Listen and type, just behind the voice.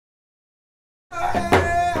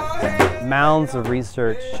Mounds of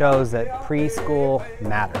research shows that preschool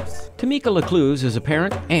matters. Tamika Lecluse is a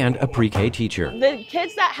parent and a pre-K teacher. The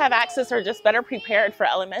kids that have access are just better prepared for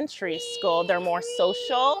elementary school. They're more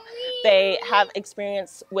social. They have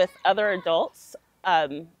experience with other adults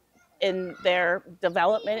in their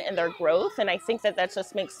development and their growth. And I think that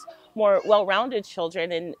just makes more well-rounded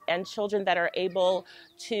children and children that are able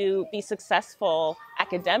to be successful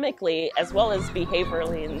academically as well as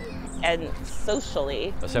behaviorally and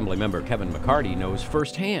socially. Assemblymember Kevin McCarty knows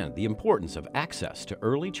firsthand the importance of access to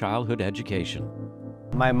early childhood education.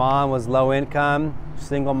 My mom was low income,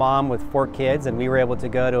 single mom with 4 kids, and we were able to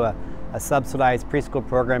go to a subsidized preschool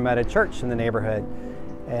program at a church in the neighborhood.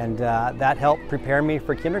 And that helped prepare me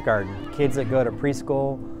for kindergarten. Kids that go to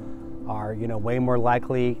preschool are, way more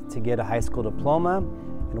likely to get a high school diploma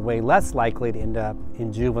and way less likely to end up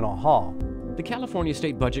in juvenile hall. The California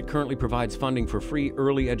state budget currently provides funding for free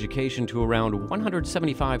early education to around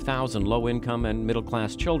 175,000 low-income and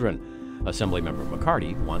middle-class children. Assemblymember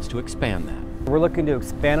McCarty wants to expand that. We're looking to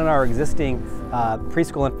expand on our existing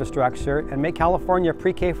preschool infrastructure and make California a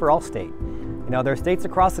pre-K for all state. There are states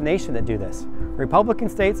across the nation that do this, Republican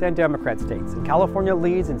states and Democrat states. And California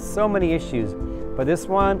leads in so many issues, but this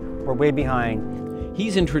one, we're way behind.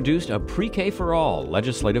 He's introduced a Pre-K for All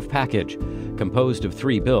legislative package. Composed of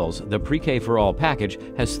 3 bills, the Pre-K for All package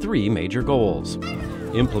has 3 major goals.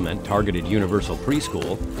 Implement targeted universal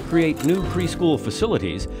preschool, create new preschool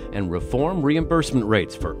facilities, and reform reimbursement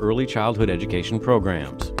rates for early childhood education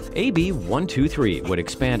programs. AB 123 would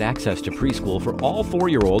expand access to preschool for all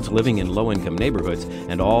 4-year-olds living in low-income neighborhoods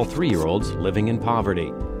and all 3-year-olds living in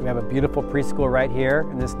poverty. We have a beautiful preschool right here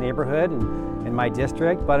in this neighborhood and in my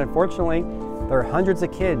district, but unfortunately, there are hundreds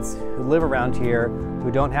of kids who live around here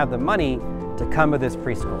who don't have the money to come to this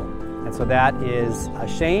preschool. And so that is a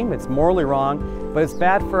shame, it's morally wrong, but it's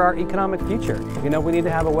bad for our economic future. We need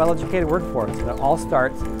to have a well-educated workforce, and it all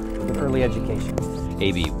starts with early education.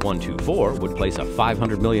 AB 124 would place a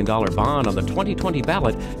 $500 million bond on the 2020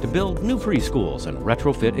 ballot to build new preschools and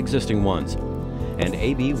retrofit existing ones. And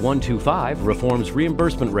AB 125 reforms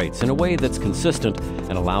reimbursement rates in a way that's consistent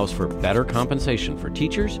and allows for better compensation for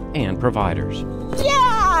teachers and providers.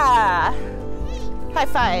 Yeah! High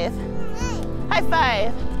five. High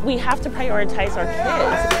five. We have to prioritize our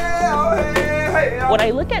kids. When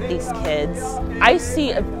I look at these kids, I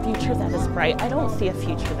see a future that is bright. I don't see a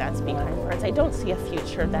future that's behind bars. I don't see a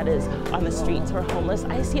future that is on the streets or homeless.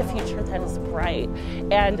 I see a future that is bright.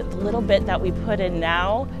 And the little bit that we put in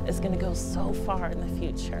now is going to go so far in the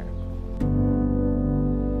future.